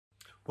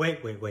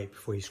Wait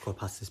before you scroll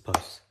past this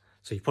post.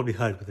 So you've probably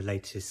heard with the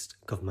latest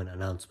government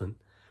announcement,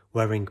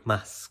 wearing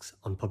masks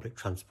on public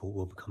transport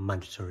will become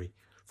mandatory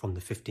from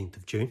the 15th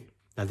of June.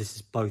 Now this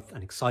is both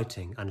an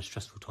exciting and a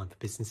stressful time for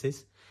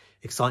businesses.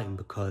 Exciting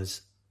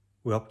because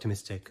we're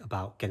optimistic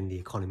about getting the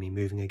economy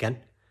moving again.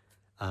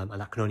 And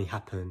that can only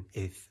happen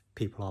if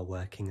people are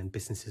working and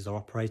businesses are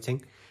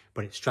operating.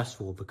 But it's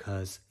stressful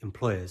because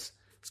employers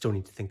still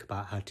need to think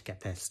about how to get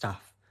their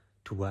staff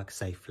to work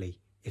safely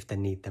if they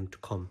need them to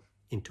come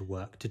into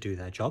work to do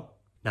their job.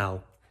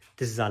 Now,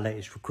 this is our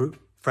latest recruit,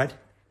 Fred.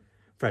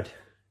 Fred,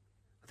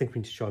 I think we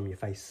need to show him your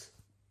face.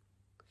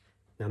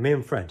 Now, me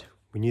and Fred,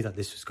 we knew that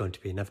this was going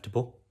to be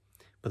inevitable,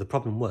 but the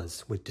problem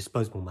was with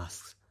disposable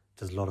masks,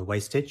 there's a lot of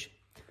wastage.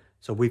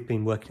 So we've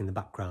been working in the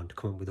background to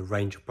come up with a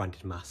range of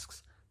branded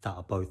masks that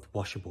are both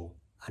washable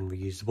and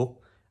reusable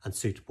and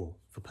suitable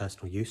for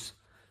personal use.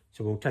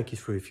 So we'll take you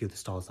through a few of the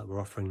styles that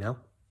we're offering now.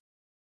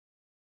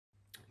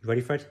 You ready,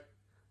 Fred?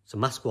 So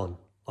mask 1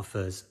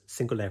 offers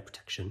single layer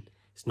protection.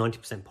 It's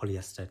 90%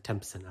 polyester,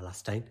 10%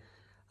 elastane,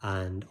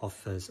 and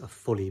offers a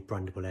fully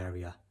brandable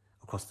area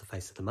across the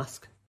face of the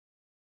mask.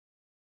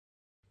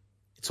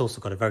 It's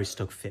also got a very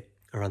snug fit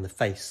around the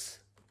face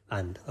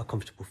and a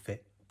comfortable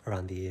fit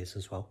around the ears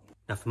as well.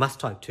 Now for mask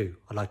type 2,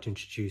 I'd like to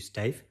introduce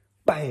Dave.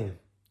 Bam!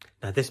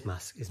 Now this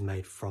mask is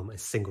made from a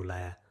single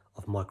layer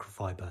of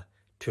microfiber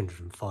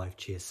 205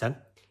 GSM.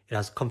 It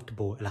has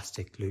comfortable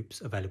elastic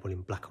loops available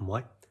in black and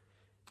white.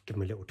 Give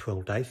them a little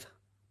twirl, Dave.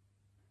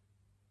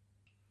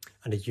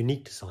 And a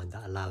unique design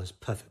that allows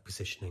perfect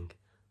positioning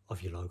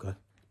of your logo.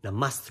 Now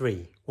mask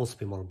 3, also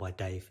been modelled by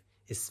Dave,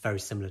 is very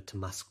similar to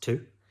mask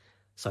 2.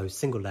 So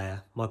single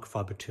layer,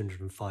 microfiber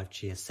 205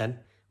 GSM,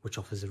 which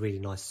offers a really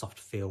nice soft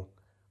feel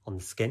on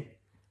the skin.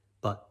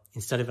 But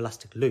instead of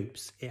elastic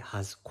loops, it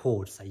has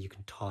cords that you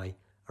can tie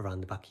around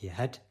the back of your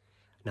head.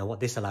 Now what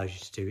this allows you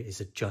to do is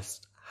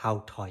adjust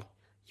how tight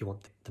you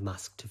want the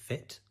mask to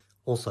fit.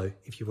 Also,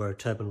 if you wear a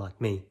turban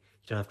like me,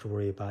 you don't have to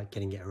worry about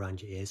getting it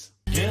around your ears.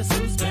 Guess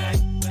who's back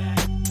again.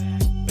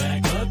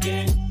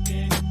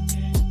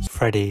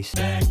 Freddy's.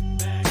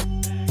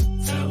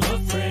 Tell a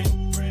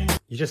friend.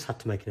 You just had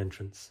to make an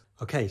entrance.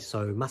 Okay,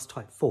 so mask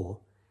type 4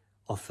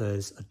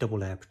 offers a double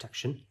layer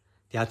protection.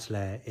 The outer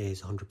layer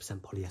is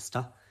 100%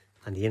 polyester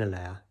and the inner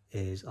layer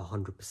is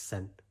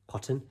 100%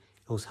 cotton.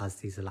 It also has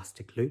these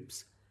elastic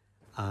loops,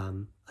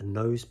 a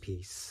nose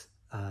piece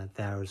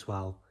there as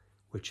well,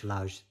 which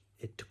allows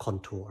it to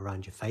contour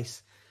around your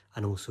face,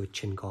 and also a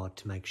chin guard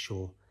to make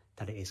sure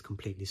that it is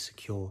completely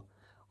secure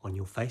on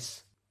your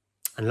face.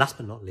 And last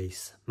but not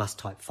least, mask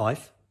type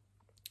 5,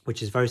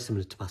 which is very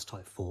similar to mask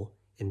type 4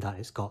 in that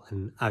it's got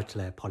an outer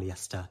layer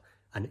polyester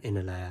and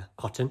inner layer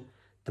cotton.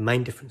 The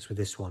main difference with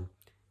this one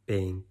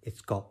being it's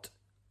got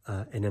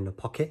an inner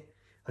pocket,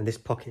 and this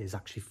pocket is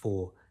actually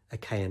for a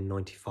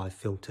KN95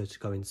 filter to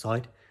go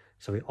inside,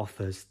 so it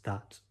offers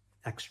that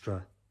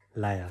extra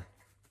layer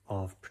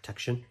of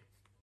protection.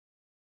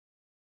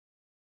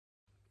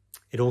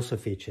 It also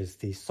features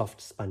these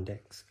soft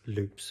spandex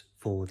loops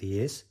for the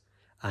ears,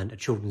 and a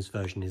children's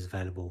version is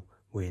available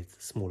with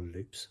smaller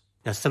loops.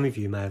 Now some of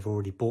you may have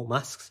already bought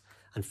masks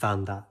and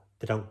found that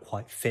they don't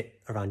quite fit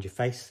around your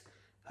face,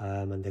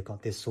 and they've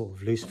got this sort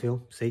of loose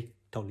feel, see,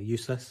 totally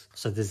useless.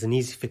 So there's an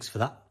easy fix for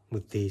that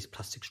with these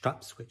plastic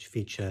straps which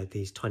feature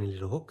these tiny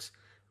little hooks.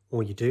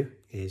 All you do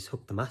is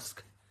hook the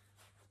mask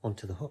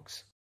onto the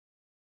hooks,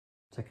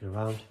 take it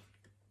around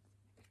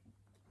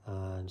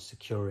and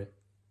secure it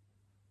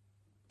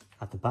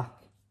at the back,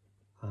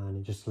 and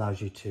it just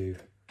allows you to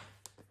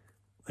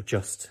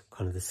adjust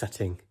kind of the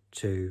setting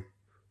to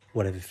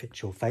whatever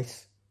fits your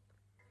face,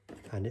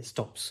 and it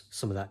stops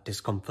some of that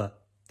discomfort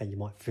that you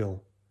might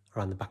feel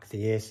around the back of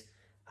the ears,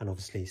 and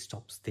obviously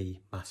stops the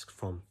mask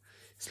from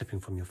slipping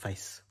from your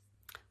face.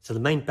 So the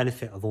main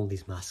benefit of all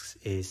these masks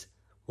is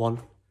 1,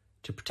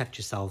 to protect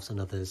yourselves and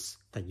others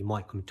that you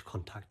might come into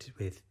contact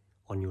with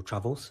on your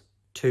travels.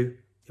 2,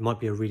 it might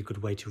be a really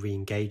good way to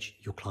re-engage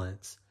your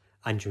clients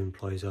and your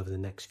employees over the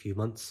next few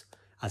months,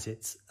 as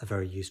it's a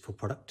very useful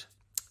product.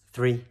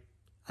 3,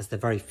 as they're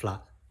very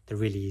flat, they're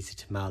really easy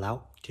to mail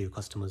out to your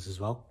customers as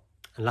well.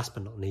 And last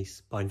but not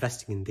least, by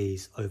investing in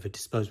these over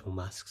disposable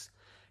masks,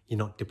 you're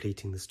not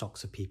depleting the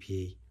stocks of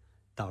PPE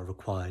that are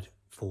required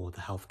for the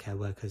healthcare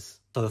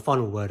workers. So the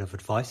final word of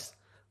advice,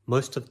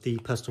 most of the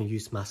personal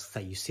use masks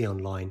that you see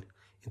online,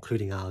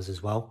 including ours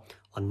as well,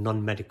 are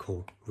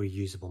non-medical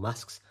reusable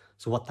masks.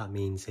 So what that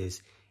means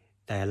is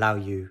they allow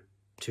you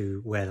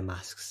to wear the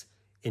masks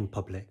in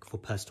public for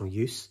personal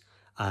use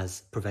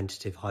as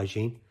preventative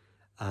hygiene,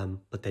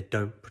 but they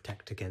don't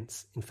protect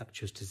against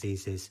infectious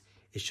diseases.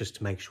 It's just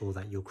to make sure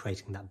that you're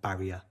creating that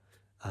barrier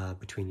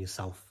between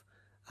yourself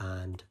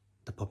and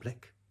the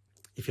public.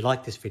 If you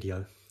like this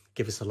video,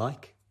 give us a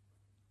like,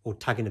 or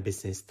tag in a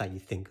business that you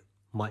think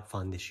might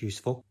find this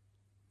useful.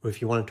 Or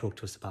if you want to talk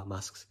to us about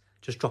masks,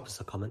 just drop us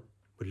a comment.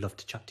 We'd love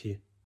to chat to you.